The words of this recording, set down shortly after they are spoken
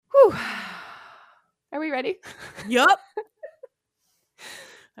we ready? Yup.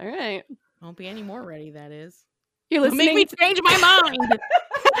 All right. Won't be any more ready, that is. You're Don't listening. make me change my mind.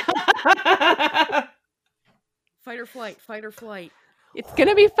 Fight or flight, fight or flight. It's going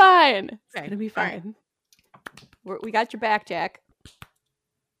to be fine. It's Okay, going to be all right. fine. We got your back, Jack.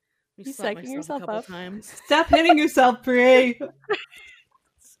 You You slapped psyching myself yourself a couple up. times. Stop hitting yourself, Brie.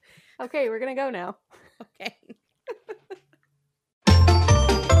 Okay, we're going to go now. Okay.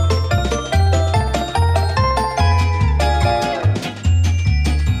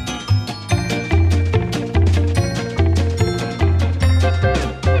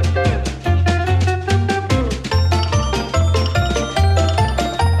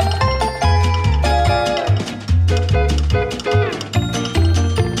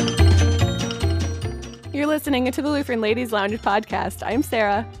 You're listening to the Lutheran Ladies Lounge podcast. I'm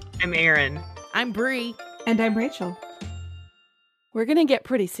Sarah. I'm Aaron. I'm Brie. And I'm Rachel. We're going to get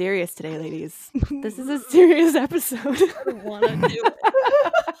pretty serious today, ladies. This is a serious episode. I don't want to do it.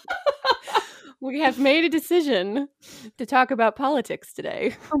 We have made a decision to talk about politics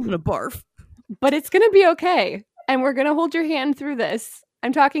today, I'm going to barf. but it's going to be okay. And we're going to hold your hand through this.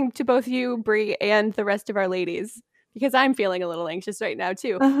 I'm talking to both you, Brie, and the rest of our ladies, because I'm feeling a little anxious right now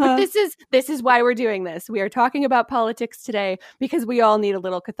too. But this is why we're doing this. We are talking about politics today because we all need a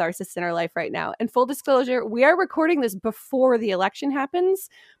little catharsis in our life right now. And full disclosure, we are recording this before the election happens.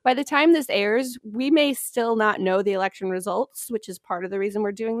 By the time this airs, we may still not know the election results, which is part of the reason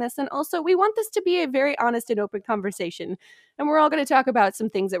we're doing this. And also, we want this to be a very honest and open conversation. And we're all going to talk about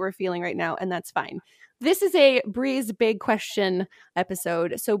some things that we're feeling right now, and that's fine. This is a Brie's Big Question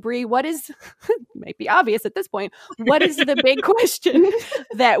episode. So, Brie, what is, might be obvious at this point, what is the big question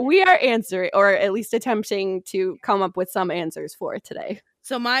that we are answering, or at least attempting to come up with some answers for today?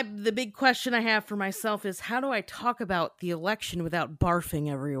 So the big question I have for myself is, how do I talk about the election without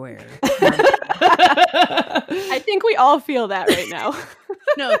barfing everywhere? I think we all feel that right now.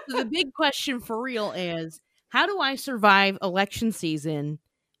 No, so the big question for real is, how do I survive election season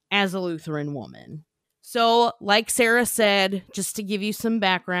as a Lutheran woman? So, like Sarah said, just to give you some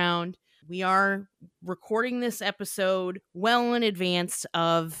background, we are recording this episode well in advance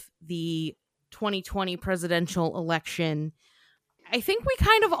of the 2020 presidential election. I think we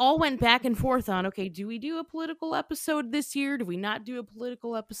kind of all went back and forth on, okay, do we do a political episode this year? Do we not do a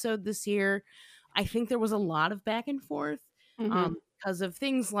political episode this year? I think there was a lot of back and forth because of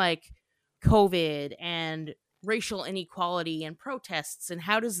things like COVID and racial inequality and protests. And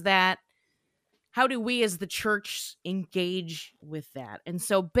how do we as the church engage with that? And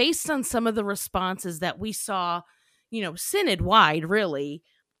so based on some of the responses that we saw, synod-wide, really,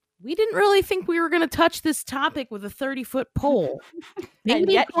 we didn't really think we were going to touch this topic with a 30-foot pole.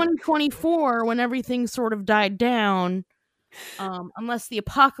 Maybe in 2024, when everything sort of died down, unless the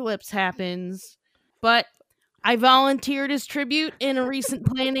apocalypse happens. But I volunteered as tribute in a recent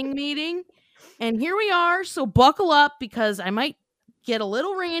planning meeting, and here we are. So buckle up, because I might get a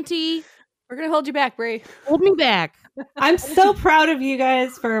little ranty. We're going to hold you back, Brie. Hold me back. I'm so proud of you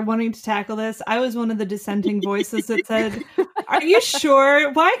guys for wanting to tackle this. I was one of the dissenting voices that said, are you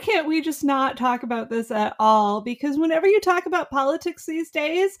sure? Why can't we just not talk about this at all? Because whenever you talk about politics these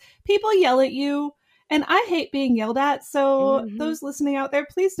days, people yell at you. And I hate being yelled at. So those listening out there,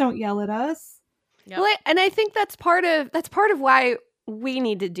 please don't yell at us. Yep. Well, and I think that's part of why we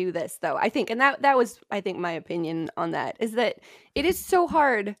need to do this, though. I think, and that was, I think, my opinion on that, is that it is so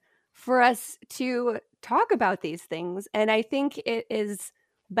hard for us to talk about these things. And I think it is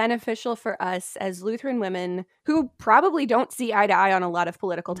beneficial for us as Lutheran women who probably don't see eye to eye on a lot of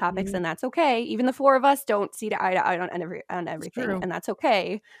political topics, and that's okay. Even the four of us don't see eye to eye on everything, and that's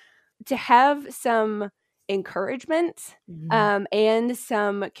okay. To have some encouragement and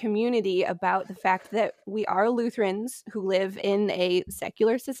some community about the fact that we are Lutherans who live in a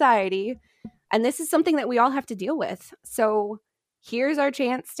secular society, and this is something that we all have to deal with. So here's our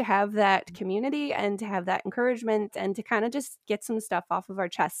chance to have that community and to have that encouragement and to kind of just get some stuff off of our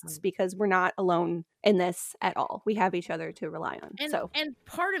chests, because we're not alone in this at all. We have each other to rely on. And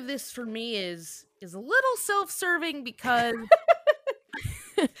part of this for me is a little self-serving, because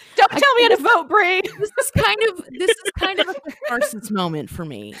don't tell me how to vote, Brie. This is kind of a catharsis moment for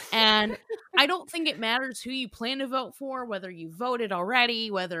me. And I don't think it matters who you plan to vote for, whether you voted already,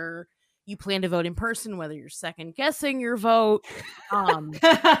 whether you plan to vote in person, whether you're second guessing your vote. Rachel.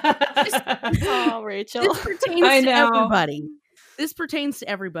 This pertains to everybody. This pertains to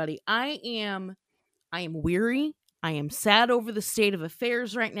everybody. I am weary. I am sad over the state of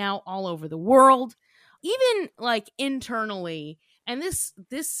affairs right now all over the world, even like internally. And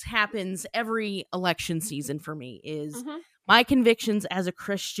this happens every election season for me, is my convictions as a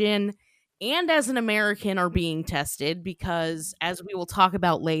Christian and as an American are being tested because, as we will talk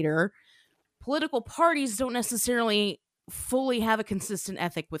about later, political parties don't necessarily fully have a consistent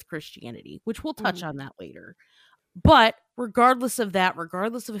ethic with Christianity, which we'll touch on that later. But regardless of that,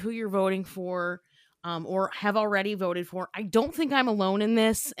 regardless of who you're voting for or have already voted for, I don't think I'm alone in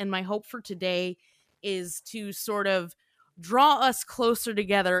this. And my hope for today is to sort of draw us closer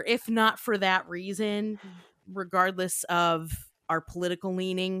together, if not for that reason, regardless of our political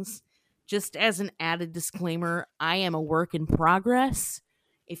leanings. Just as an added disclaimer, I am a work in progress.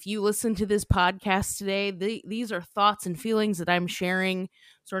 If you listen to this podcast today, these are thoughts and feelings that I'm sharing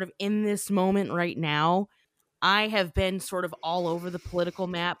sort of in this moment right now. I have been sort of all over the political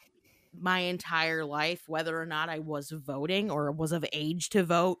map my entire life, whether or not I was voting or was of age to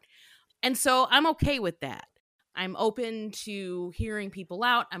vote. And so I'm okay with that. I'm open to hearing people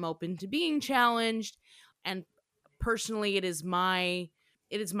out. I'm open to being challenged. And personally, it is my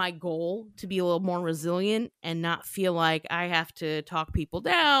goal to be a little more resilient and not feel like I have to talk people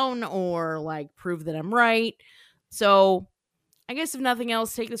down or like prove that I'm right. So I guess if nothing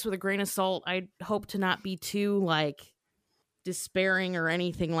else, take this with a grain of salt. I hope to not be too like despairing or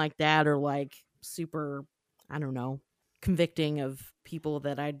anything like that, or like super, I don't know, convicting of people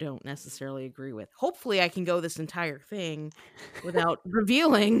that I don't necessarily agree with. Hopefully I can go this entire thing without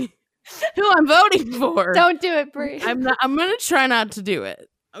revealing who I'm voting for. Don't do it, Brie. I'm going to try not to do it.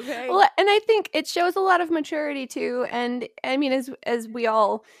 Okay. Well, and I think it shows a lot of maturity too. And I mean, as we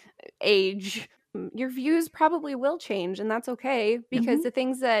all age, your views probably will change, and that's okay, because the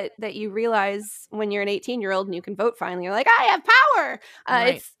things that you realize when you're an 18-year-old and you can vote finally, you're like, I have power.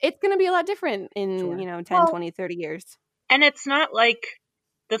 Right. It's going to be a lot different in, Sure. 10, 20, 30 years. And it's not like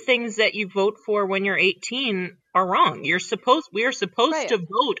the things that you vote for when you're 18 are wrong. We are supposed to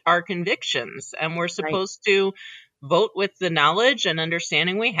vote our convictions, and we're supposed to vote with the knowledge and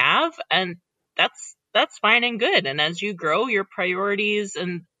understanding we have, and that's fine and good. And as you grow, your priorities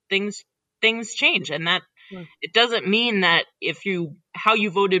and things change, and that it doesn't mean that how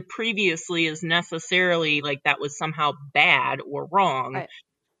you voted previously is necessarily like that was somehow bad or wrong. Right.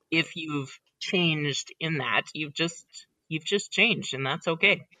 If you've changed in that, you've just changed, and that's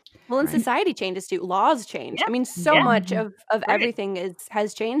okay. Well, and society changes too. Laws change. Yeah. I mean, so much of everything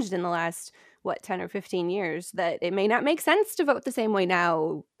has changed in the last 10 or 15 years, that it may not make sense to vote the same way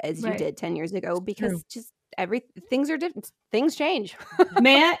now as you did 10 years ago, because just things are different. Things change.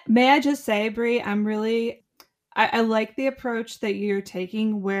 May I just say, Brie, I like the approach that you're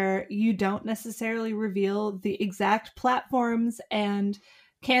taking, where you don't necessarily reveal the exact platforms and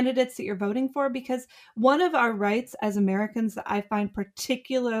candidates that you're voting for, because one of our rights as Americans that I find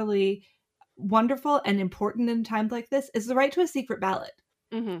particularly wonderful and important in times like this is the right to a secret ballot.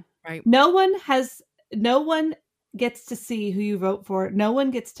 Mm-hmm. Right. No one gets to see who you vote for. No one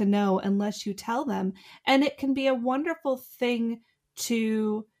gets to know unless you tell them. And it can be a wonderful thing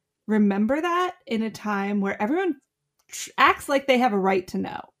to remember that in a time where everyone acts like they have a right to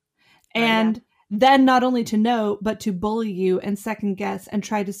know. And then not only to know, but to bully you and second guess and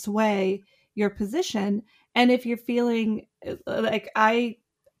try to sway your position. And if you're feeling like I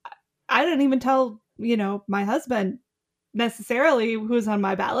don't even tell, my husband necessarily who's on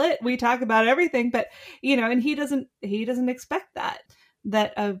my ballot. We talk about everything, but and he doesn't expect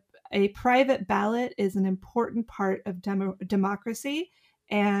that a private ballot is an important part of democracy,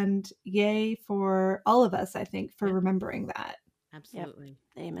 and yay for all of us, I think, for remembering that. Absolutely.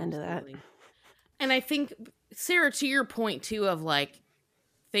 Yep. Amen to that. And I think, Sarah, to your point too, of like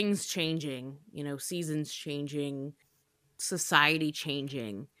things changing, seasons changing, society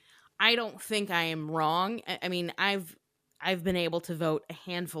changing, I don't think I am wrong. I mean, I've been able to vote a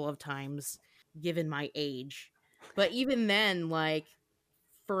handful of times given my age. But even then, like,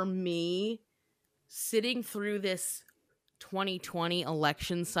 for me, sitting through this 2020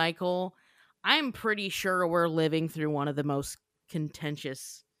 election cycle, I'm pretty sure we're living through one of the most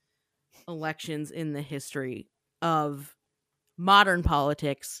contentious elections in the history of modern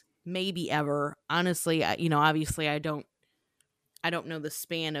politics, maybe ever. Honestly, obviously I don't know the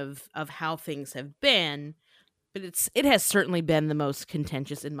span of how things have been, but it has certainly been the most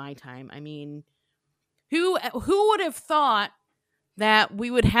contentious in my time. I mean, who would have thought that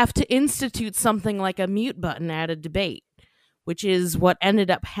we would have to institute something like a mute button at a debate, which is what ended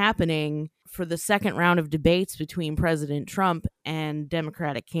up happening for the second round of debates between President Trump and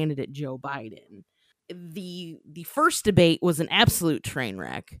Democratic candidate Joe Biden. The first debate was an absolute train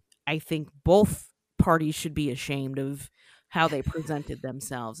wreck. I think both parties should be ashamed of how they presented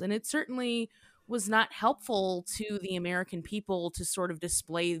themselves. And it certainly was not helpful to the American people to sort of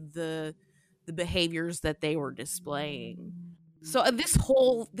display the behaviors that they were displaying. So this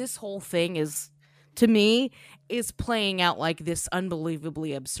whole thing is, to me, is playing out like this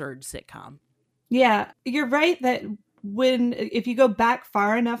unbelievably absurd sitcom. Yeah, you're right that if you go back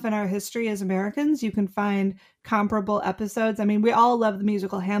far enough in our history as Americans, you can find comparable episodes. I mean, we all love the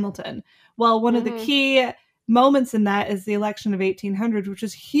musical Hamilton. Well, one of the key moments in that is the election of 1800, which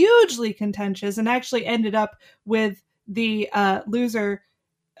is hugely contentious and actually ended up with the loser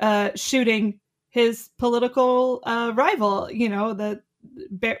shooting his political rival, the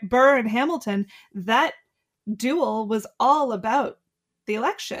Burr and Hamilton. That duel was all about the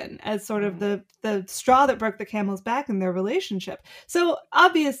election as sort of the straw that broke the camel's back in their relationship. So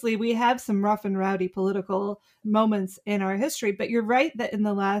obviously we have some rough and rowdy political moments in our history, but you're right that in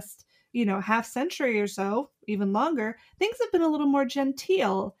the last, half century or so, even longer, things have been a little more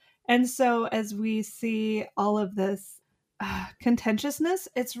genteel. And so as we see all of this contentiousness,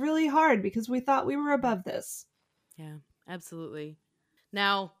 it's really hard because we thought we were above this. Yeah, absolutely.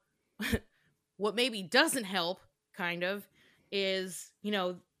 Now, what maybe doesn't help, kind of, is,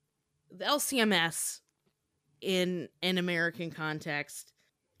 the LCMS in an American context,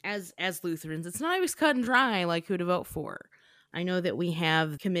 as Lutherans, it's not always cut and dry like who to vote for. I know that we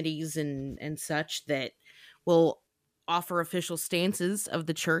have committees and such that will offer official stances of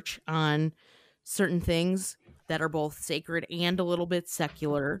the church on certain things that are both sacred and a little bit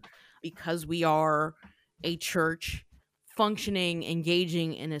secular, because we are a church functioning,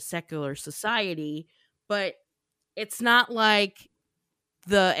 engaging in a secular society. But it's not like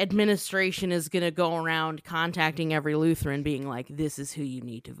the administration is going to go around contacting every Lutheran being like, this is who you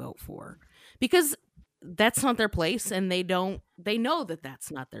need to vote for, because that's not their place. And they know that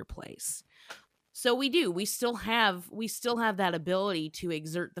that's not their place. So we still have that ability to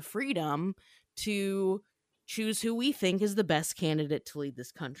exert the freedom to choose who we think is the best candidate to lead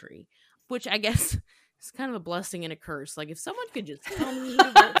this country, which I guess is kind of a blessing and a curse. Like, if someone could just tell me who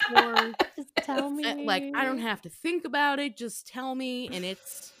to vote for, just tell me. Like, I don't have to think about it. Just tell me, and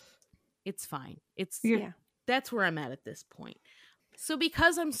it's fine. That's where I'm at this point. So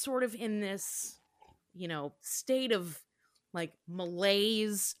because I'm sort of in this, state of like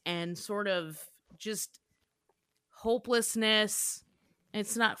malaise and sort of just hopelessness.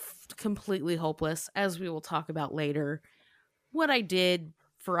 It's not completely hopeless, as we will talk about later. What I did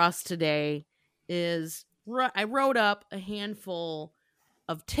for us today is I wrote up a handful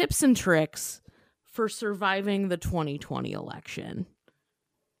of tips and tricks for surviving the 2020 election.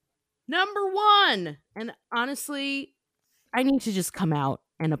 Number 1, and honestly, I need to just come out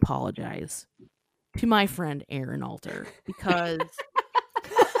and apologize to my friend Aaron Alter, because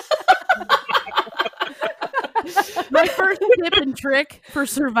my first tip and trick for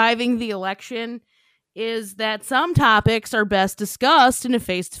surviving the election is that some topics are best discussed in a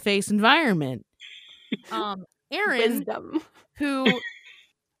face-to-face environment. Aaron, who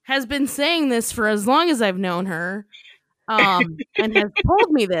has been saying this for as long as I've known her, and has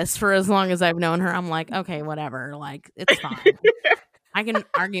told me this for as long as I've known her, I'm like, okay, whatever. Like, it's fine. I can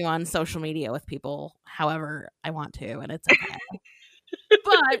argue on social media with people however I want to, and it's okay.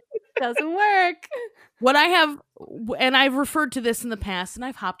 But it doesn't work. What I have, and I've referred to this in the past, and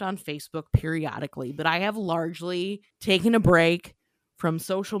I've hopped on Facebook periodically, but I have largely taken a break from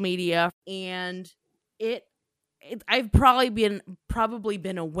social media, and I've probably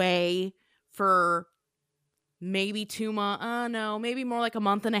been away for maybe 2 months. Maybe more like a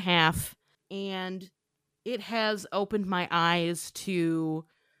month and a half, and it has opened my eyes to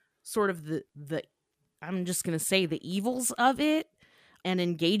sort of the I'm just going to say the evils of it, and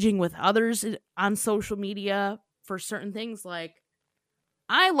engaging with others on social media for certain things. Like,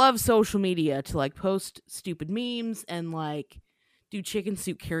 I love social media to like post stupid memes and like do chicken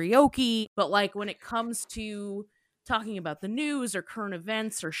soup karaoke. But like, when it comes to talking about the news or current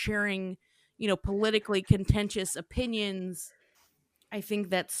events or sharing, politically contentious opinions, I think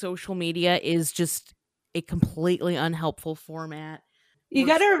that social media is just a completely unhelpful format. You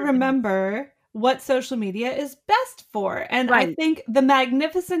got to remember what social media is best for. And right. I think the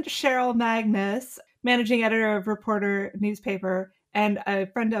magnificent Cheryl Magnus, managing editor of Reporter newspaper and a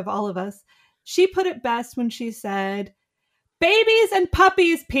friend of all of us, she put it best when she said, babies and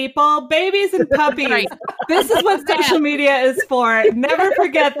puppies, people, babies and puppies. Right. This is what social media is for. Never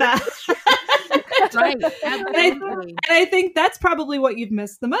forget that. Right. And I think that's probably what you've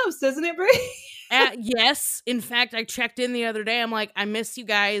missed the most, isn't it, Brie? Yes. In fact, I checked in the other day. I'm like, I miss you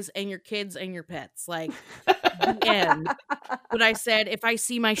guys and your kids and your pets. Like, the end. But I said, if I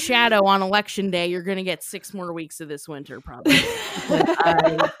see my shadow on election day, you're going to get 6 more weeks of this winter, probably.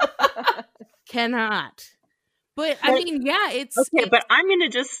 I cannot. But I mean, yeah, it's okay. But I'm going to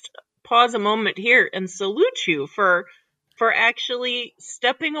just pause a moment here and salute you for for actually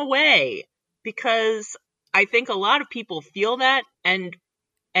stepping away, because I think a lot of people feel that and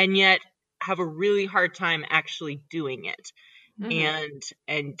yet have a really hard time actually doing it.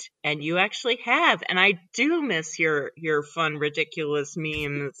 And you actually have, and I do miss your fun, ridiculous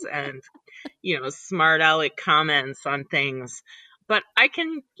memes and smart aleck comments on things. But I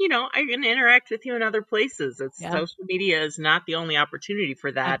can interact with you in other places. Social media is not the only opportunity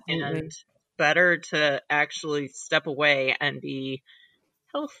for that. Absolutely. And better to actually step away and be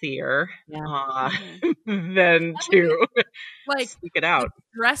healthier than to speak it out. The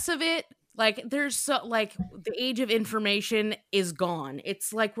stress of it, there's the age of information is gone.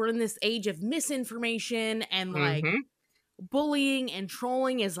 It's like we're in this age of misinformation, and bullying and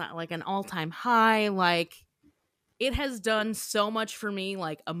trolling is like an all-time high. Like, it has done so much for me,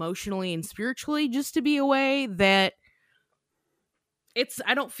 like emotionally and spiritually, just to be away, that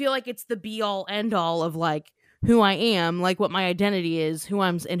I don't feel like it's the be all end all of like who I am, like what my identity is, who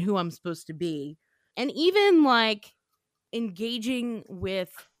I'm supposed to be. And even like engaging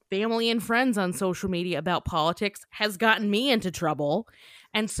with family and friends on social media about politics has gotten me into trouble.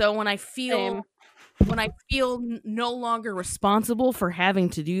 And so when I feel no longer responsible for having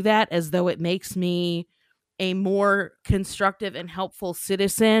to do that, as though it makes me a more constructive and helpful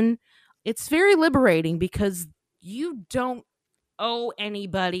citizen, it's very liberating, because you don't owe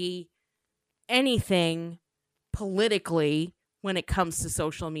anybody anything politically when it comes to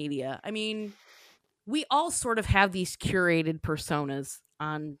social media. I mean, we all sort of have these curated personas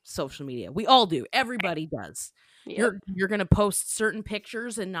on social media. We all do. Everybody does. Yep. You're going to post certain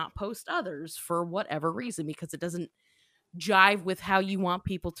pictures and not post others for whatever reason, because it doesn't jive with how you want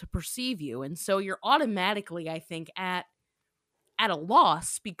people to perceive you. And so you're automatically, I think, at a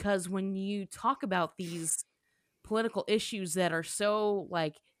loss, because when you talk about these political issues that are so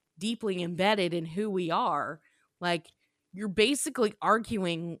like deeply embedded in who we are, like, you're basically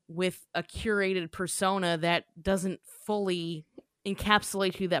arguing with a curated persona that doesn't fully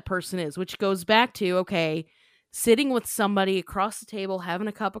encapsulate who that person is, which goes back to, okay, sitting with somebody across the table, having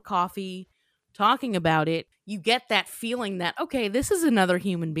a cup of coffee, talking about it, you get that feeling that, okay, this is another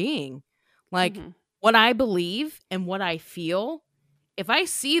human being. Like, what I believe and what I feel, if I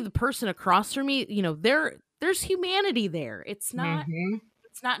see the person across from me, there's humanity there. It's not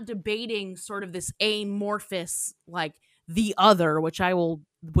it's not debating sort of this amorphous, like, the other, which I'm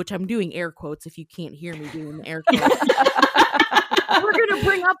doing air quotes if you can't hear me doing the air quotes. We're going to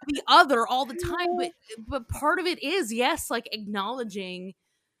bring up the other all the time, but part of it is, yes, like acknowledging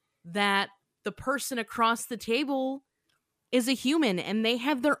that the person across the table is a human and they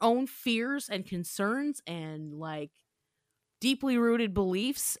have their own fears and concerns and like deeply rooted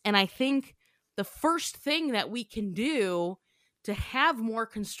beliefs. And I think the first thing that we can do to have more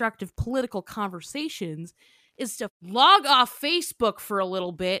constructive political conversations is to log off Facebook for a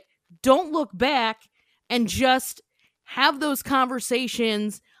little bit, don't look back, and just have those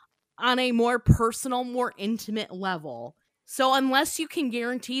conversations on a more personal, more intimate level. So unless you can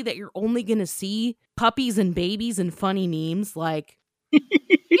guarantee that you're only going to see puppies and babies and funny memes, like, feel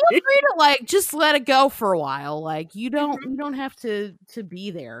free to like just let it go for a while. Like, you don't have to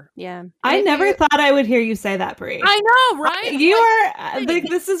be there. Yeah. I never thought I would hear you say that, Brie. I know, right? You are like,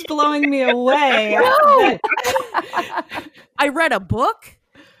 this is blowing me away. No. I read a book.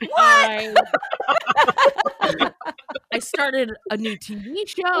 What? I started a new TV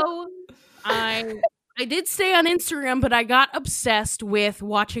show. I did stay on Instagram, but I got obsessed with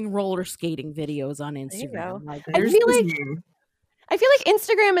watching roller skating videos on Instagram. Like, I feel like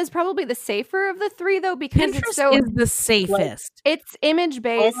Instagram is probably the safer of the three, though, because Pinterest is the safest. It's image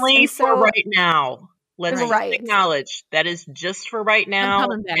based. Only for right now. Let's acknowledge that is just for right now,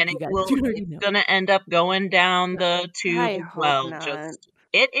 and it's going to end up going down the tube.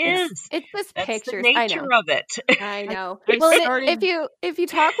 It is. It's just That's pictures. The nature of it. I know. Well, if you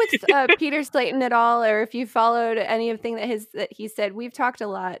talk with Peter Slayton at all, or if you followed anything that he said, we've talked a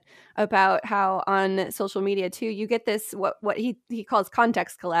lot about how on social media too, you get this what he calls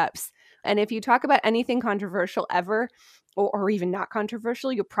context collapse. And if you talk about anything controversial ever, or even not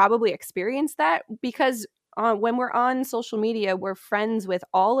controversial, you'll probably experience that, because when we're on social media, we're friends with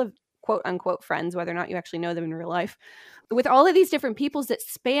all of quote unquote friends, whether or not you actually know them in real life, with all of these different peoples that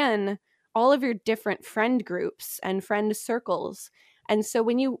span all of your different friend groups and friend circles. And so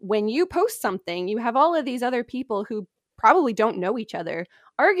when you post something, you have all of these other people who probably don't know each other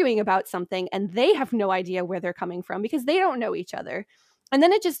arguing about something, and they have no idea where they're coming from because they don't know each other. And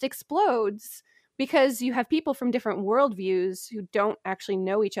then it just explodes because you have people from different worldviews who don't actually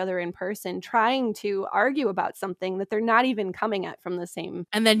know each other in person trying to argue about something that they're not even coming at from the same.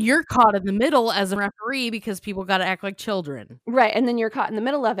 And then you're caught in the middle as a referee because people got to act like children. Right. And then you're caught in the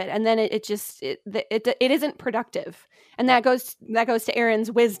middle of it. And then it isn't productive. And that goes to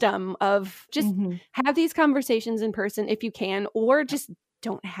Erin's wisdom of just have these conversations in person if you can, or just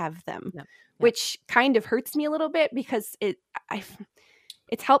don't have them, which kind of hurts me a little bit because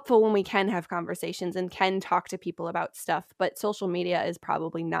it's helpful when we can have conversations and can talk to people about stuff, but social media is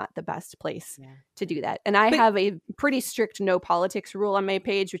probably not the best place to do that. And I have a pretty strict no politics rule on my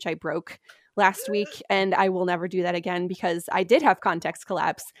page, which I broke last week, and I will never do that again because I did have context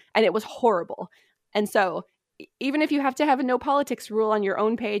collapse and it was horrible. And so even if you have to have a no politics rule on your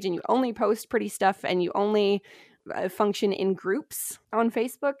own page and you only post pretty stuff and you only function in groups on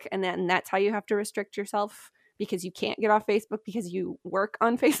Facebook, and then that's how you have to restrict yourself because you can't get off Facebook because you work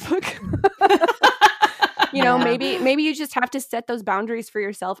on Facebook. Maybe you just have to set those boundaries for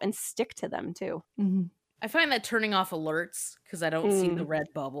yourself and stick to them too. Mm-hmm. I find that turning off alerts because I don't see the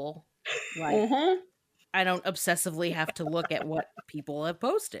red bubble. Like I don't obsessively have to look at what people have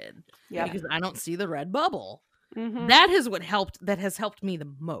posted because I don't see the red bubble. That has helped me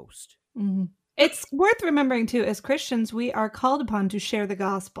the most. It's worth remembering too, as Christians, we are called upon to share the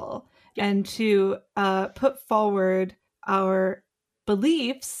gospel and to put forward our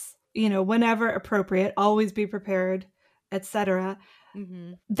beliefs, whenever appropriate, always be prepared, etc.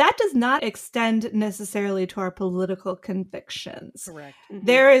 That does not extend necessarily to our political convictions. Correct.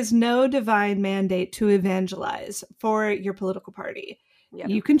 There is no divine mandate to evangelize for your political party.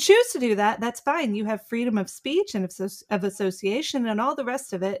 You can choose to do that. That's fine. You have freedom of speech and of association and all the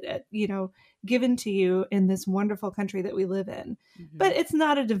rest of it, given to you in this wonderful country that we live in. But it's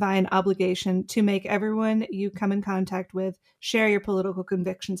not a divine obligation to make everyone you come in contact with share your political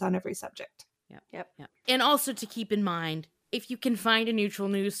convictions on every subject. Yep. And also to keep in mind, if you can find a neutral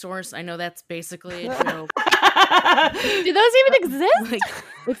news source, I know that's basically a joke. Do those even exist?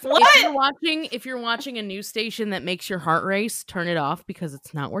 If you're watching a news station that makes your heart race, turn it off because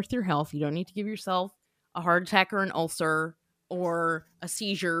it's not worth your health. You don't need to give yourself a heart attack or an ulcer or a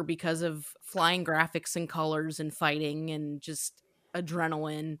seizure because of flying graphics and colors and fighting and just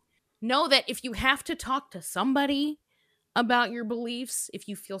adrenaline. Know that if you have to talk to somebody about your beliefs, if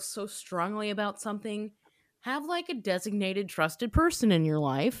you feel so strongly about something, have like a designated trusted person in your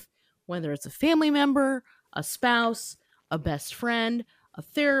life, whether it's a family member, a spouse, a best friend, a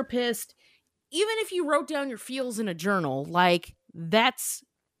therapist. Even if you wrote down your feels in a journal, like that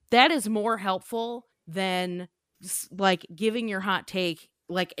is more helpful than like giving your hot take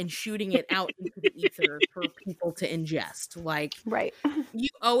and shooting it out into the ether for people to ingest. Like, right. You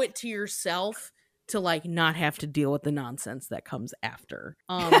owe it to yourself to like not have to deal with the nonsense that comes after.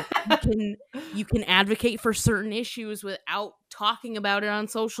 You can advocate for certain issues without talking about it on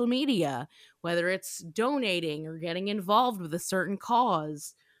social media, whether it's donating or getting involved with a certain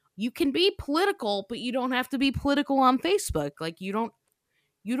cause. You can be political, but you don't have to be political on Facebook. Like you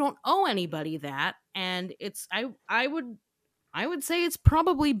don't owe anybody that. And it's I would say it's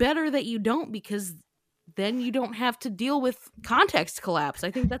probably better that you don't, because then you don't have to deal with context collapse.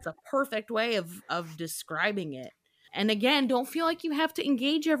 I think that's a perfect way of describing it. And again, don't feel like you have to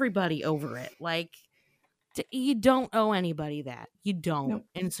engage everybody over it. Like, you don't owe anybody that. You don't. Nope.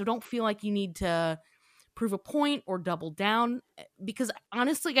 And so don't feel like you need to prove a point or double down, because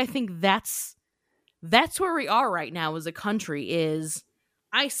honestly, I think that's where we are right now as a country. Is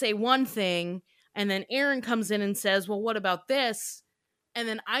I say one thing and then Erin comes in and says, well, what about this? And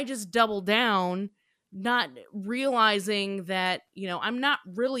then I just double down, not realizing that, I'm not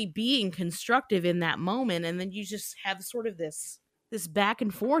really being constructive in that moment. And then you just have sort of this back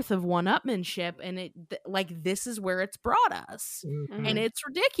and forth of one-upmanship, and this is where it's brought us. And it's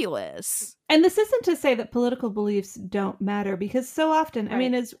ridiculous. And this isn't to say that political beliefs don't matter, because so often, right. I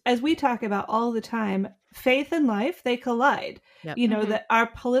mean, as we talk about all the time, faith and life, they collide. Yep. That our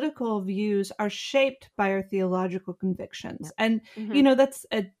political views are shaped by our theological convictions. Yep. And,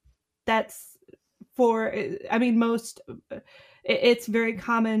 that's for, I mean, it's very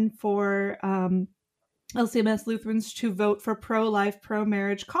common for LCMS Lutherans to vote for pro-life,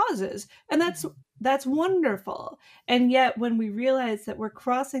 pro-marriage causes. And that's wonderful. And yet when we realize that we're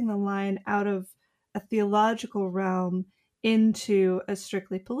crossing the line out of a theological realm into a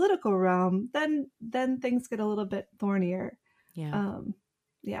strictly political realm, then things get a little bit thornier.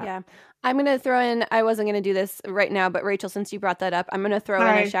 Yeah. I'm going to throw in, I wasn't going to do this right now, but Rachel, since you brought that up, I'm going to throw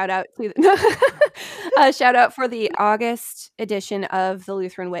in a shout out to a shout out for the August edition of the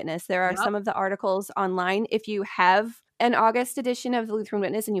Lutheran Witness. There are some of the articles online. If you have an August edition of the Lutheran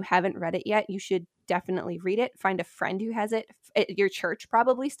Witness and you haven't read it yet, you should definitely read it. Find a friend who has it. Your church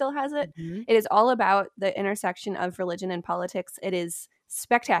probably still has it. Mm-hmm. It is all about the intersection of religion and politics. It is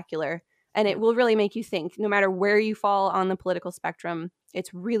spectacular, and it will really make you think, no matter where you fall on the political spectrum.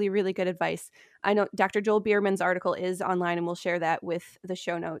 It's really, really good advice. I know Dr. Joel Bierman's article is online, and we'll share that with the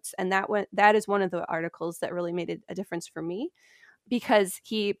show notes. And that is one of the articles that really made a difference for me, because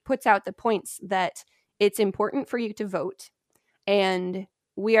he puts out the points that it's important for you to vote, and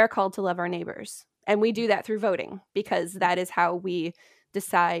we are called to love our neighbors. And we do that through voting, because that is how we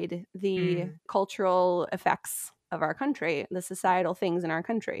decide the cultural effects of our country, the societal things in our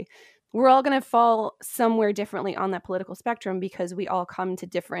country. We're all going to fall somewhere differently on that political spectrum, because we all come to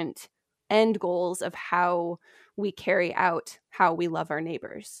different end goals of how we carry out how we love our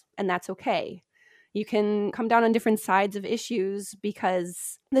neighbors. And that's okay. You can come down on different sides of issues,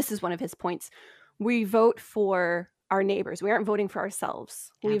 because this is one of his points. We vote for our neighbors. We aren't voting for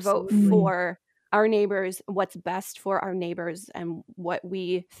ourselves. We vote for our neighbors, what's best for our neighbors, and what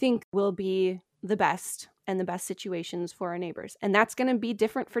we think will be the best and the best situations for our neighbors. And that's going to be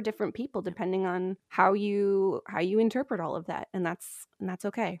different for different people depending on how you interpret all of that. And that's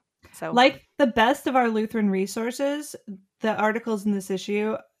okay. So, like the best of our Lutheran resources, the articles in this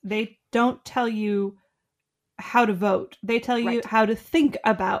issue, they don't tell you how to vote. They tell you how to think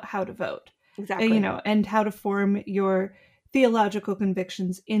about how to vote. Exactly. And how to form your theological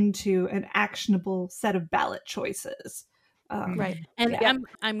convictions into an actionable set of ballot choices. Right. And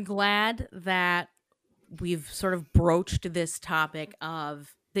I'm glad that we've sort of broached this topic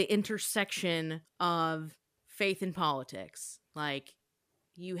of the intersection of faith and politics. Like,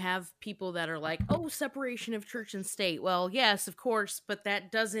 you have people that are like, oh, separation of church and state. Well, yes, of course, but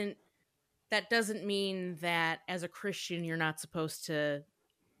that doesn't mean that as a Christian you're not supposed to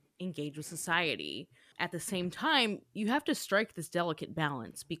engage with society. At the same time, you have to strike this delicate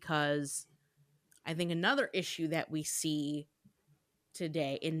balance, because I think another issue that we see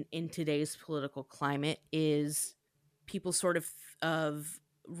today in today's political climate is people sort of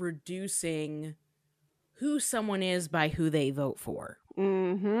reducing who someone is by who they vote for.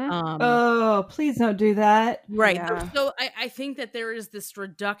 Oh, please don't do that. Right. Yeah. So I think that there is this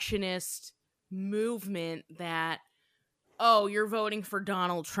reductionist movement that, oh, you're voting for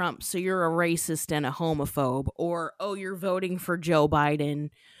Donald Trump, so you're a racist and a homophobe. Or, oh, you're voting for Joe Biden,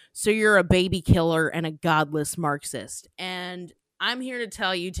 so you're a baby killer and a godless Marxist. And I'm here to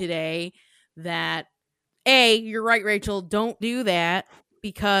tell you today that, A, you're right, Rachel, don't do that,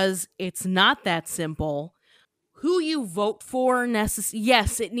 because it's not that simple. Who you vote for,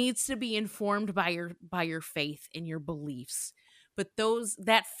 yes, it needs to be informed by your faith and your beliefs. But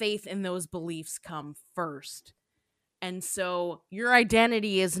that faith and those beliefs come first. And so your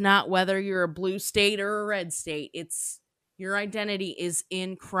identity is not whether you're a blue state or a red state. It's your identity is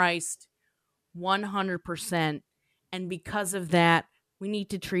in Christ 100%. And because of that, we need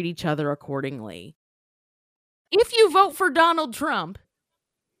to treat each other accordingly. If you vote for Donald Trump,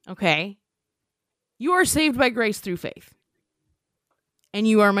 okay, you are saved by grace through faith. And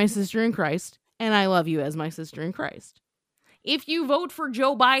you are my sister in Christ, and I love you as my sister in Christ. If you vote for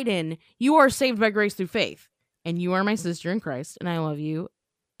Joe Biden, you are saved by grace through faith. And you are my sister in Christ, and I love you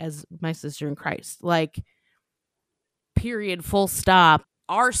as my sister in Christ. Like, period, full stop.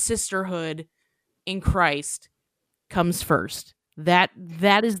 Our sisterhood in Christ comes first. That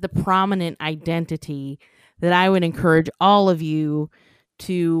is the prominent identity that I would encourage all of you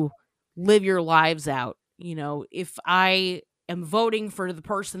to live your lives out. If I am voting for the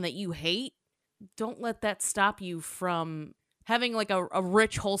person that you hate, don't let that stop you from having like a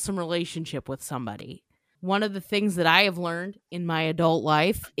rich, wholesome relationship with somebody. One of the things that I have learned in my adult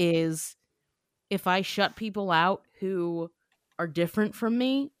life is if I shut people out who are different from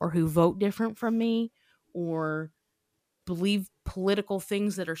me, or who vote different from me, or believe political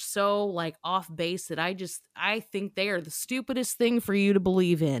things that are so like off base that I think they are the stupidest thing for you to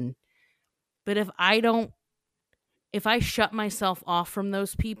believe in. But if I shut myself off from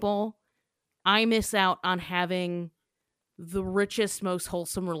those people, I miss out on having the richest, most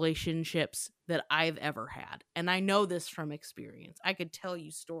wholesome relationships that I've ever had. And I know this from experience. I could tell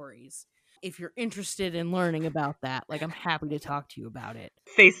you stories. If you're interested in learning about that, like, I'm happy to talk to you about it.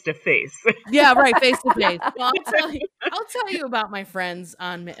 Face to face. Yeah, right. Face to face. Well, I'll tell you about my friends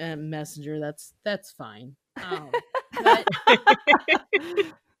on Messenger. That's fine. But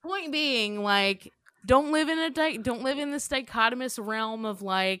point being, like, don't live in this dichotomous realm of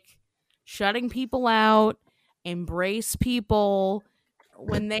like shutting people out. Embrace people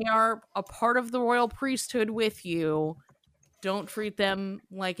when they are a part of the royal priesthood with you. don't treat them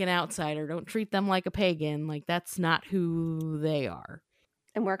like an outsider. Don't treat them like a pagan. Like, that's not who they are.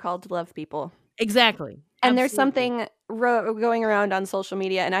 And we're called to love people. Exactly. And there's Absolutely. something going around on social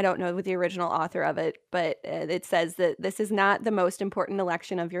media, and I don't know the original author of it, but it says that this is not the most important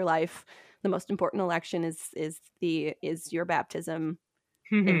election of your life. The most important election is your baptism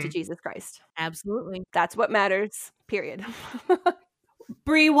into Jesus Christ. Absolutely. That's what matters. Period.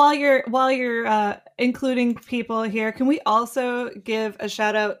 Bree, while you're including people here, can we also give a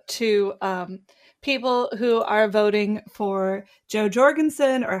shout out to people who are voting for Joe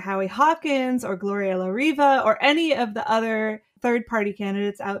Jorgensen or Howie Hawkins or Gloria La Riva or any of the other third-party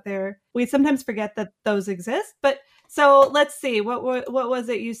candidates out there? We sometimes forget that those exist. But so let's see, what was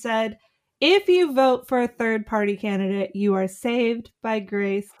it you said? If you vote for a third-party candidate, you are saved by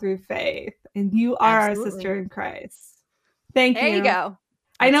grace through faith, and you are Absolutely. our sister in Christ. Thank you. There you go.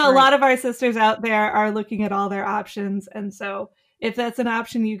 I know That's a lot of our sisters out there are looking at all their options. And so if that's an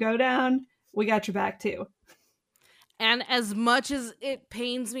option you go down, we got your back too. And as much as it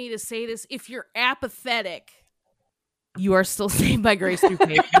pains me to say this, if you're apathetic, you are still saved by grace through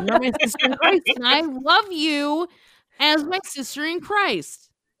faith. You are my sister in Christ, and I love you as my sister in Christ.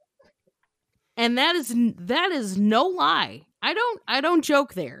 And that is no lie. I don't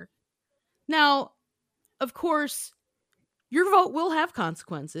joke there. Now, of course, your vote will have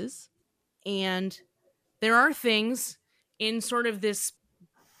consequences, and there are things in sort of this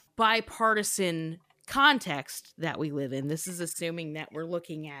bipartisan context that we live in. This is assuming that we're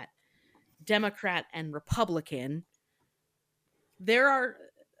looking at Democrat and Republican. There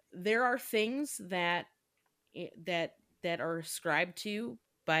are things that are ascribed to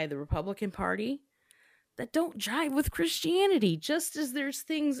by the Republican Party that don't jive with Christianity, just as there's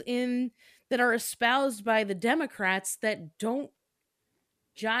things that are espoused by the Democrats that don't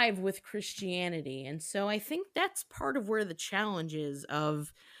jive with Christianity. And so I think that's part of where the challenge is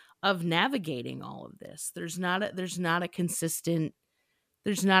of navigating all of this. There's not a consistent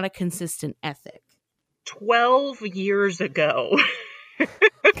ethic. 12 years ago.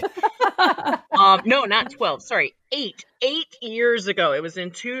 No, not 12. Sorry, 8 years ago. It was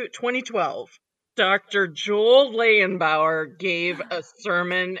in 2012. Dr. Joel Leyenbauer gave a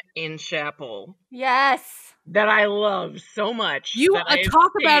sermon in chapel. Yes. That I love so much. You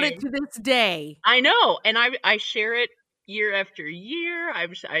talk about it to this day. I know. And I share it year after year.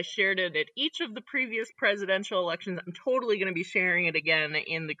 I shared it at each of the previous presidential elections. I'm totally going to be sharing it again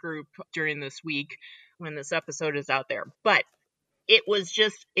in the group during this week when this episode is out there. But it was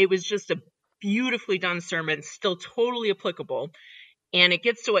just a beautifully done sermon, still totally applicable. And it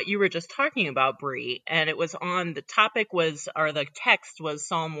gets to what you were just talking about, Bree. And it was the text was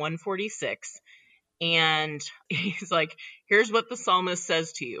Psalm 146. And he's like, here's what the psalmist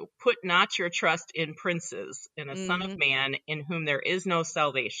says to you. Put not your trust in princes, in a son of man, in whom there is no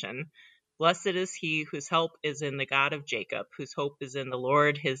salvation. Blessed is he whose help is in the God of Jacob, whose hope is in the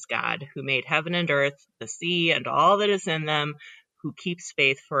Lord his God, who made heaven and earth, the sea, and all that is in them, who keeps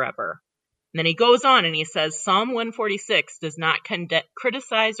faith forever. And then he goes on and he says, Psalm 146 does not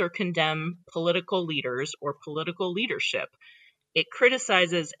criticize or condemn political leaders or political leadership. It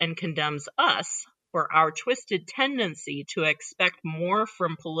criticizes and condemns us for our twisted tendency to expect more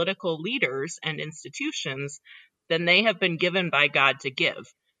from political leaders and institutions than they have been given by God to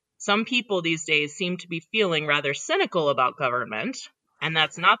give. Some people these days seem to be feeling rather cynical about government, and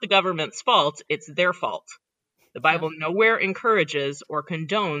that's not the government's fault, it's their fault. The Bible nowhere encourages or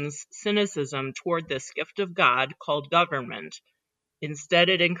condones cynicism toward this gift of God called government. Instead,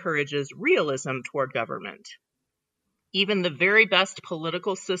 it encourages realism toward government. Even the very best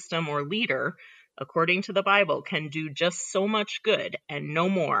political system or leader, according to the Bible, can do just so much good and no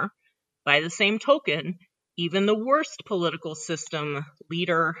more. By the same token, even the worst political system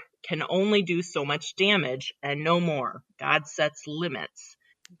leader can only do so much damage and no more. God sets limits,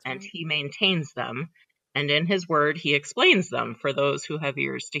 and he maintains them. And in his word, he explains them for those who have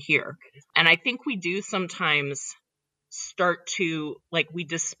ears to hear. And I think we do sometimes start to, we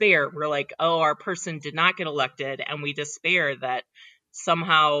despair. We're like, oh, our person did not get elected. And we despair that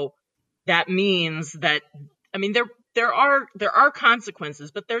somehow that means that, there are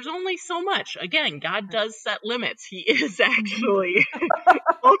consequences, but there's only so much. Again, God does set limits. He is actually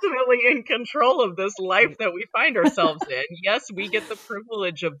ultimately in control of this life that we find ourselves in. Yes, we get the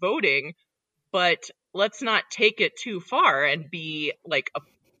privilege of voting, but let's not take it too far and be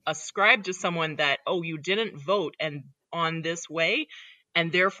ascribed to someone that, oh, you didn't vote and on this way,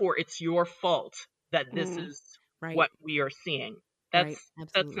 and therefore it's your fault that this is what we are seeing. That's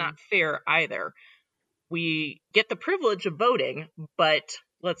not fair either. We get the privilege of voting, but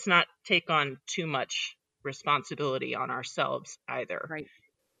let's not take on too much responsibility on ourselves either. Right.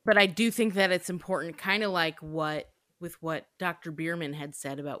 But I do think that it's important, kind of like what Dr. Bierman had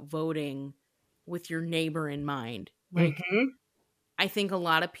said about voting with your neighbor in mind. Like, I think a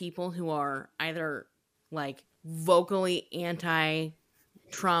lot of people who are either like vocally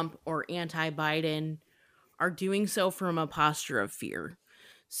anti-Trump or anti-Biden are doing so from a posture of fear.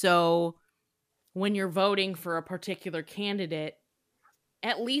 So when you're voting for a particular candidate,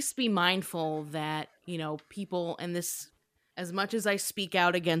 at least be mindful that, you know, people, and this, as much as I speak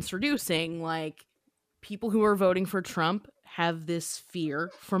out against reducing, like, people who are voting for Trump have this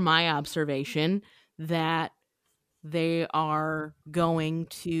fear, from my observation, that they are going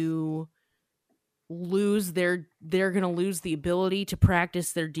to lose they're going to lose the ability to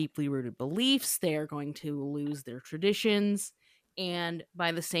practice their deeply rooted beliefs. They are going to lose their traditions. And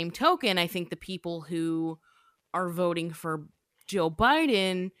by the same token, I think the people who are voting for Joe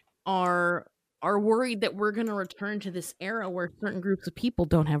Biden are worried that we're going to return to this era where certain groups of people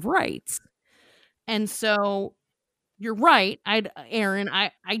don't have rights. And so you're right, Aaron,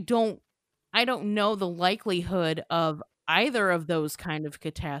 I don't know the likelihood of either of those kind of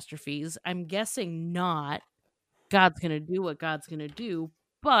catastrophes. I'm guessing not. God's going to do what God's going to do.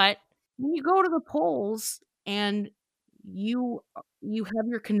 But when you go to the polls and you have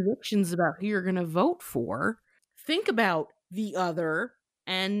your convictions about who you're going to vote for, think about the other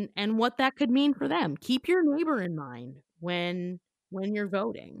and what that could mean for them. Keep your neighbor in mind when you're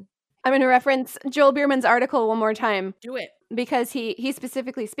voting. I'm going to reference Joel Bierman's article one more time. Do it. Because he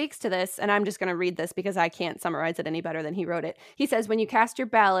specifically speaks to this, and I'm just going to read this because I can't summarize it any better than he wrote it. He says, when you cast your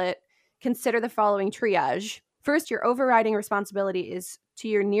ballot, consider the following triage. First, your overriding responsibility is to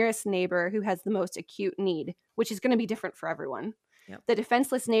your nearest neighbor who has the most acute need, which is going to be different for everyone. Yep. The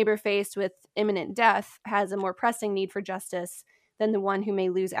defenseless neighbor faced with imminent death has a more pressing need for justice than the one who may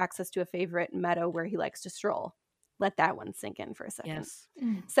lose access to a favorite meadow where he likes to stroll. Let that one sink in for a second. Yes.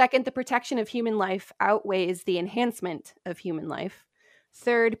 Second, the protection of human life outweighs the enhancement of human life.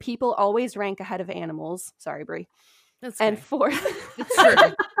 Third, people always rank ahead of animals. Sorry, Brie. That's and okay. Fourth, it's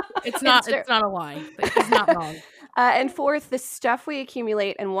true. It's not a lie. It's not wrong. And fourth, the stuff we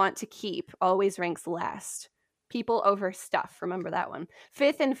accumulate and want to keep always ranks last. People over stuff. Remember that one.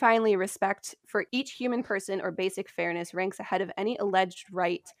 Fifth, and finally, respect for each human person or basic fairness ranks ahead of any alleged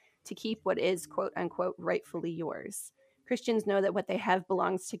right to keep what is, quote unquote, rightfully yours. Christians know that what they have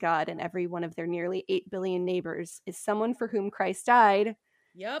belongs to God, and every one of their nearly 8 billion neighbors is someone for whom Christ died,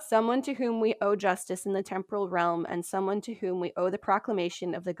 someone to whom we owe justice in the temporal realm, and someone to whom we owe the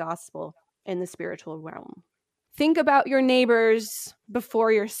proclamation of the gospel in the spiritual realm. Think about your neighbors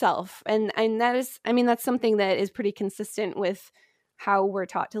before yourself. And that is, I mean, that's something that is pretty consistent with how we're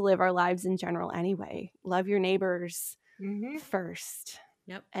taught to live our lives in general anyway. Love your neighbors first.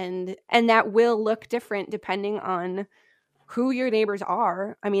 Yep. And that will look different depending on who your neighbors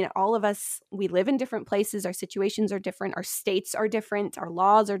are. I mean, all of us, we live in different places. Our situations are different. Our states are different. Our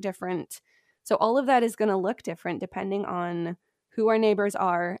laws are different. So all of that is going to look different depending on who our neighbors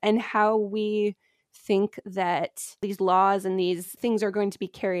are and how we think that these laws and these things are going to be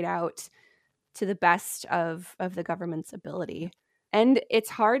carried out to the best of the government's ability. And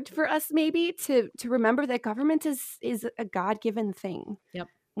it's hard for us maybe to remember that government is a God-given thing. Yep.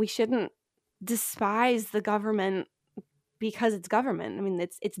 We shouldn't despise the government because it's government. I mean,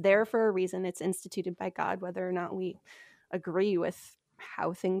 it's there for a reason. It's instituted by God, whether or not we agree with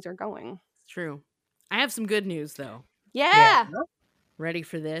how things are going. It's true. I have some good news, though. Yeah. Ready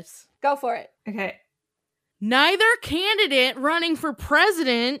for this? Go for it. Okay. Neither candidate running for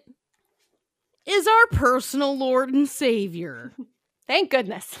president is our personal Lord and Savior. Thank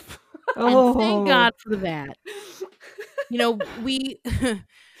goodness. And thank God for that. You know, we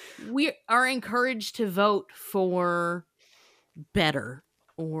are encouraged to vote for better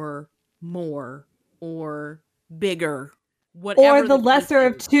or more or bigger, whatever. Or the lesser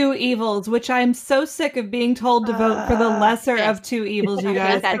of two evils, which I'm so sick of being told to vote for the lesser of two evils, you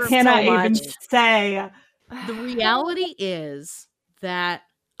guys. I cannot even say. The reality is that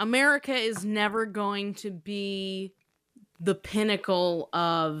America is never going to be the pinnacle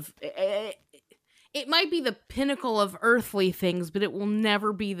of... It might be the pinnacle of earthly things, but it will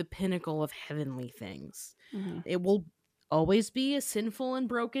never be the pinnacle of heavenly things. Mm-hmm. It will always be a sinful and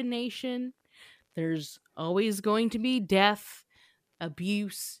broken nation. There's always going to be death,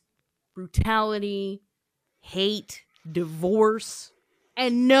 abuse, brutality, hate, divorce,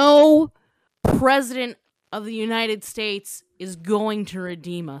 and no president of the United States is going to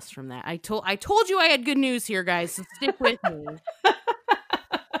redeem us from that. I told you I had good news here, guys, so stick with me.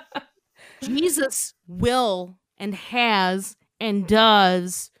 Jesus will and has and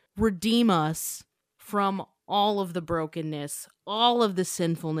does redeem us from all of the brokenness, all of the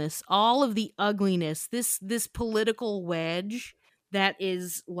sinfulness, all of the ugliness, this political wedge that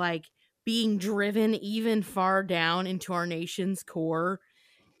is like being driven even far down into our nation's core.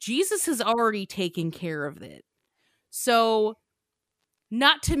 Jesus has already taken care of it. So,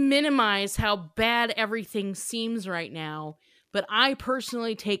 not to minimize how bad everything seems right now, but I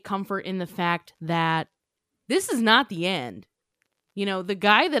personally take comfort in the fact that this is not the end. You know, the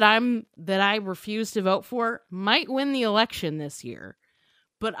guy that I refuse to vote for might win the election this year,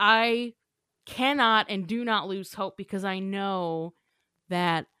 but I cannot and do not lose hope because I know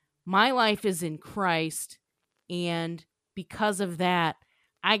that my life is in Christ, and because of that,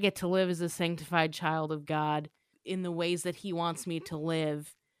 I get to live as a sanctified child of God in the ways that he wants me to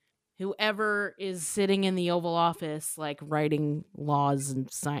live. Whoever is sitting in the Oval Office, like writing laws and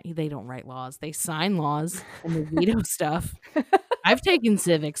they don't write laws, they sign laws and they veto stuff. I've taken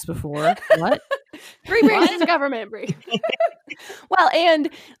civics before. What? Free branches of government, Brie. Well, and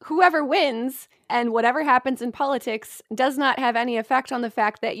whoever wins and whatever happens in politics does not have any effect on the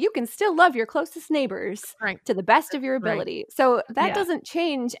fact that you can still love your closest neighbors to the best of your ability. Right. So that doesn't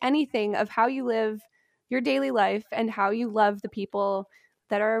change anything of how you live your daily life and how you love the people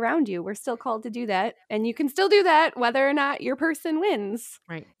that are around you. We're still called to do that. And you can still do that whether or not your person wins.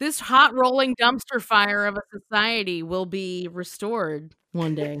 Right. This hot rolling dumpster fire of a society will be restored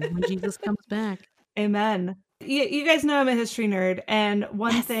one day when Jesus comes back. Amen. You guys know I'm a history nerd. And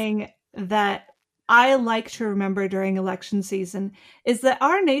one thing that I like to remember during election season is that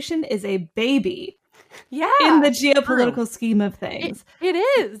our nation is a baby in the geopolitical scheme of things. It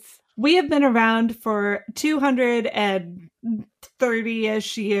is. We have been around for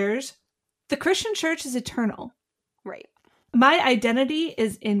 230-ish years. The Christian church is eternal. Right. My identity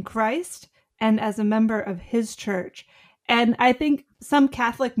is in Christ and as a member of his church. And I think some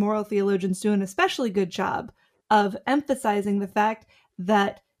Catholic moral theologians do an especially good job of emphasizing the fact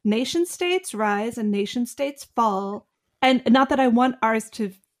that nation states rise and nation states fall. And not that I want ours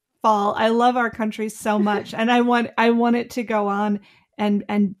to fall. I love our country so much. And I want it to go on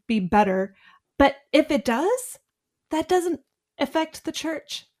and be better. But if it does, that doesn't affect the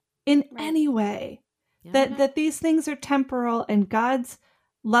church in any way. Yeah. That these things are temporal and God's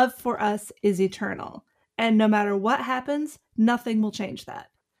love for us is eternal. And no matter what happens, nothing will change that.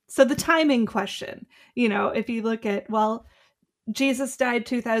 So the timing question, if you look at, Jesus died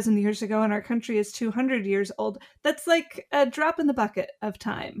 2,000 years ago and our country is 200 years old. That's like a drop in the bucket of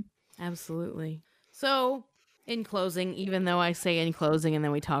time. Absolutely. So in closing, even though I say in closing and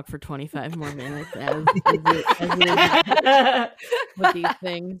then we talk for 25 more minutes as with these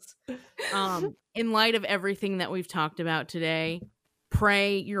things, in light of everything that we've talked about today,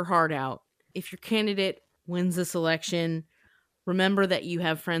 pray your heart out. If your candidate wins this election, remember that you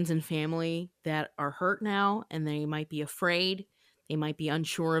have friends and family that are hurt now and they might be afraid. They might be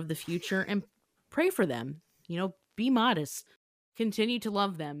unsure of the future, and pray for them. Be modest. Continue to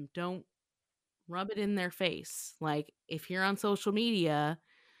love them. Don't rub it in their face. Like, if you're on social media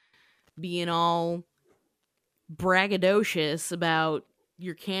being all braggadocious about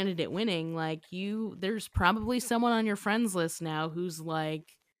your candidate winning, there's probably someone on your friends list now who's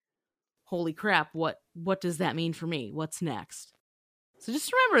like, holy crap, what does that mean for me? What's next? So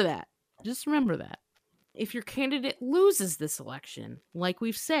just remember that. If your candidate loses this election, like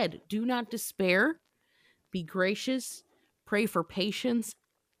we've said, do not despair. Be gracious. Pray for patience.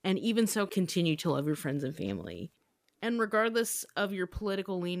 And even so, continue to love your friends and family. And regardless of your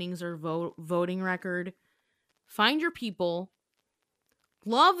political leanings or voting record, find your people.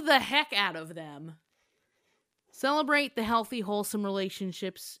 Love the heck out of them. Celebrate the healthy, wholesome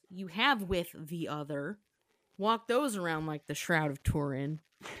relationships you have with the other. Walk those around like the Shroud of Turin.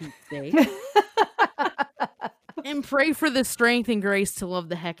 And pray for the strength and grace to love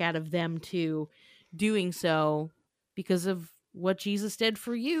the heck out of them too, doing so because of what Jesus did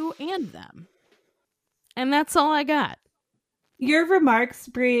for you and them. And that's all I got. Your remarks,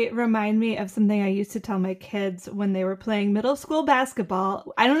 Brie, remind me of something I used to tell my kids when they were playing middle school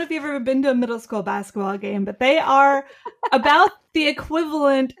basketball. I don't know if you've ever been to a middle school basketball game, but they are about the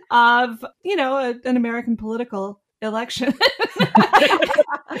equivalent of, an American political election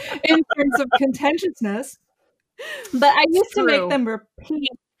in terms of contentiousness. But I used to make them repeat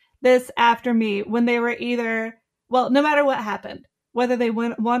this after me when they were no matter what happened, whether they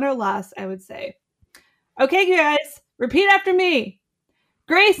won or lost, I would say, okay, guys, repeat after me.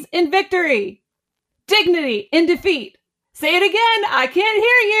 Grace in victory. Dignity in defeat. Say it again. I can't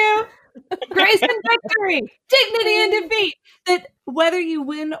hear you. Grace in victory. Dignity in defeat. That whether you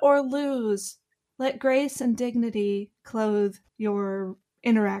win or lose, let grace and dignity clothe your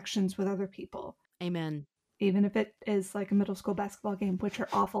interactions with other people. Amen. Even if it is like a middle school basketball game, which are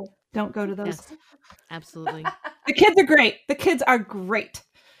awful. Don't go to those. Yes, absolutely. The kids are great. The kids are great.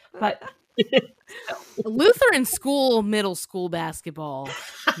 But Lutheran school, middle school basketball.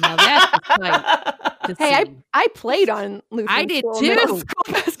 Now that's a sight to Hey, see. I played on Lutheran I did school, middle too.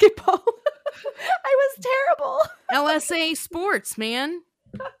 school basketball. I was terrible. LSA sports, man.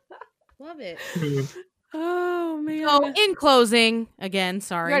 Love it. Oh man. So, in closing, again, You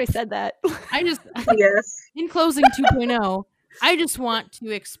sorry. already said that. Yes. In closing 2.0, I just want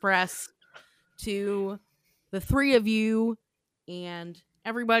to express to the three of you and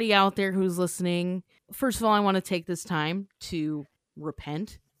everybody out there who's listening. First of all, I want to take this time to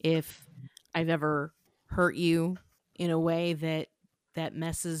repent if I've ever hurt you in a way that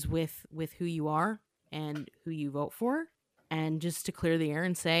messes with who you are and who you vote for. And just to clear the air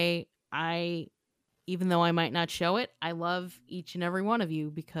and say, even though I might not show it, I love each and every one of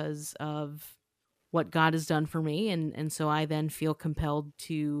you because of what God has done for me. And so I then feel compelled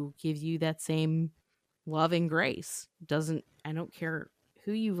to give you that same love and grace. I don't care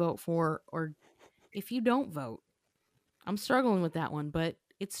who you vote for or if you don't vote. I'm struggling with that one, but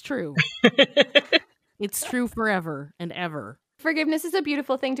it's true. It's true forever and ever. Forgiveness is a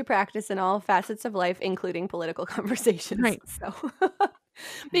beautiful thing to practice in all facets of life, including political conversations. Right. So,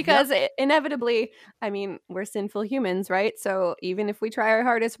 because inevitably, I mean, we're sinful humans, right? So even if we try our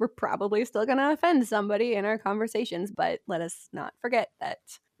hardest, we're probably still going to offend somebody in our conversations. But let us not forget that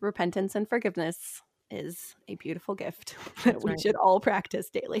repentance and forgiveness is a beautiful gift that we should all practice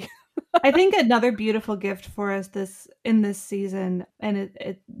daily. I think another beautiful gift for us in this season, and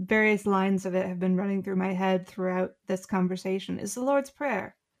various lines of it have been running through my head throughout this conversation, is the Lord's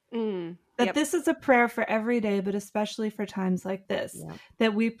Prayer. That this is a prayer for every day, but especially for times like this,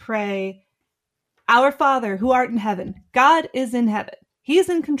 that we pray, Our Father who art in heaven, God is in heaven. He is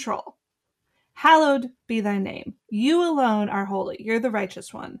in control. Hallowed be thy name. You alone are holy. You're the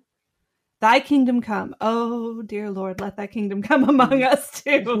righteous one. Thy kingdom come. Oh, dear Lord, let thy kingdom come among us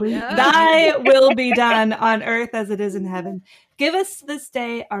too. Yeah. Thy will be done on earth as it is in heaven. Give us this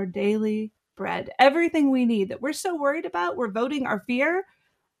day our daily bread. Everything we need that we're so worried about, we're voting our fear.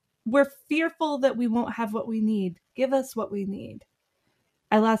 We're fearful that we won't have what we need. Give us what we need.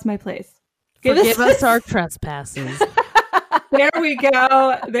 I lost my place. Forgive us our trespasses. There we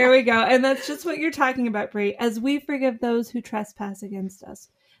go. There we go. And that's just what you're talking about, Brie. As we forgive those who trespass against us.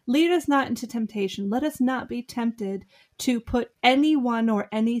 Lead us not into temptation. Let us not be tempted to put anyone or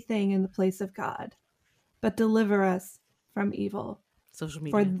anything in the place of God, but deliver us from evil. Social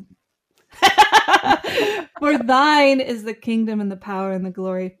media. For thine is the kingdom and the power and the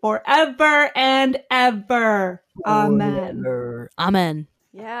glory forever and ever. Amen. Amen.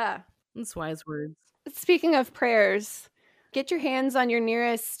 Yeah. That's wise words. Speaking of prayers, get your hands on your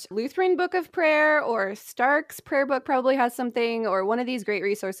nearest Lutheran book of prayer, or Stark's prayer book probably has something, or one of these great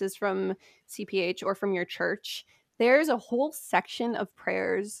resources from CPH or from your church. There's a whole section of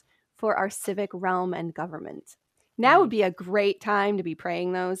prayers for our civic realm and government. Now would be a great time to be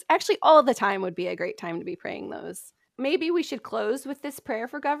praying those. Actually, all the time would be a great time to be praying those. Maybe we should close with this prayer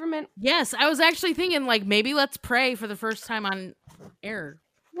for government. Yes, I was actually thinking, maybe let's pray for the first time on air.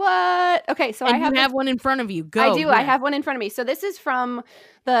 What? Okay, so and I have one in front of you. Go. I do. Yeah. I have one in front of me. So this is from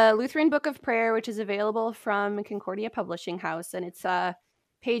the Lutheran Book of Prayer, which is available from Concordia Publishing House, and it's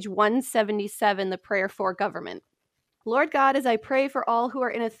page 177, the prayer for government. Lord God, as I pray for all who are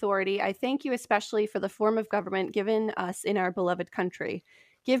in authority, I thank you especially for the form of government given us in our beloved country.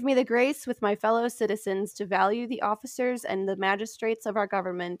 Give me the grace with my fellow citizens to value the officers and the magistrates of our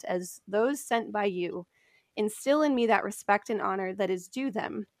government as those sent by you. Instill in me that respect and honor that is due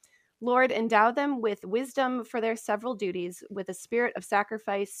them. Lord, endow them with wisdom for their several duties, with a spirit of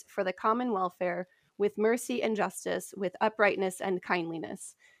sacrifice for the common welfare, with mercy and justice, with uprightness and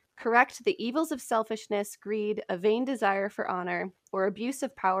kindliness. Correct the evils of selfishness, greed, a vain desire for honor, or abuse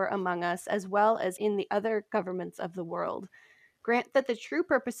of power among us, as well as in the other governments of the world. Grant that the true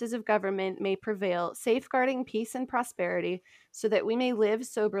purposes of government may prevail, safeguarding peace and prosperity, so that we may live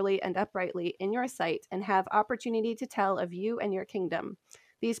soberly and uprightly in your sight and have opportunity to tell of you and your kingdom.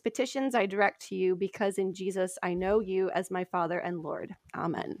 These petitions I direct to you because in Jesus I know you as my Father and Lord.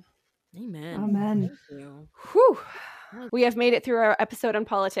 Amen. Amen. Amen. Thank you. Whew. We have made it through our episode on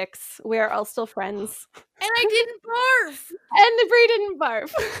politics. We are all still friends. And I didn't barf. And Brie didn't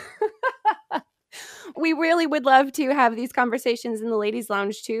barf. We really would love to have these conversations in the ladies'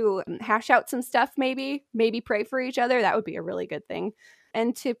 lounge too. Hash out some stuff, maybe pray for each other. That would be a really good thing.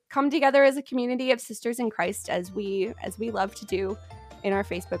 And to come together as a community of sisters in Christ as we love to do in our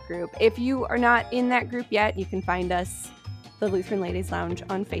Facebook group. If you are not in that group yet, you can find us, the Lutheran Ladies Lounge,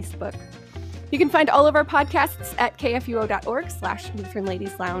 on Facebook. You can find all of our podcasts at kfuo.org/Lutheran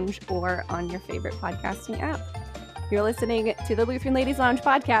Ladies Lounge or on your favorite podcasting app. You're listening to the Lutheran Ladies Lounge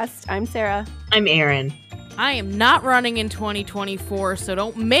podcast. I'm Sarah. I'm Erin. I am not running in 2024, so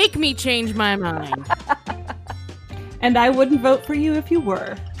don't make me change my mind. And I wouldn't vote for you if you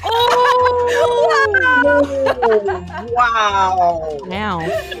were. Oh! Wow. Now.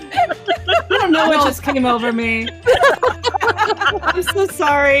 I don't know what just came over me. I'm so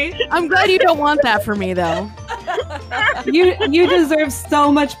sorry. I'm glad you don't want that for me, though. You deserve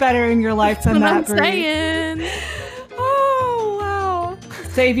so much better in your life than that, I'm saying. Oh, wow.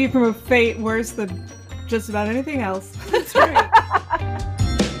 Save you from a fate worse than just about anything else. That's right.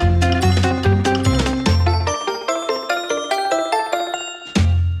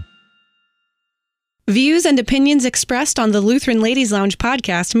 Views and opinions expressed on the Lutheran Ladies Lounge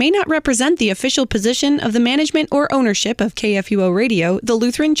podcast may not represent the official position of the management or ownership of KFUO Radio, the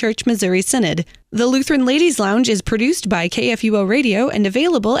Lutheran Church Missouri Synod. The Lutheran Ladies Lounge is produced by KFUO Radio and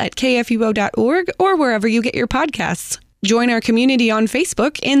available at kfuo.org or wherever you get your podcasts. Join our community on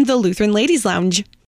Facebook in the Lutheran Ladies Lounge.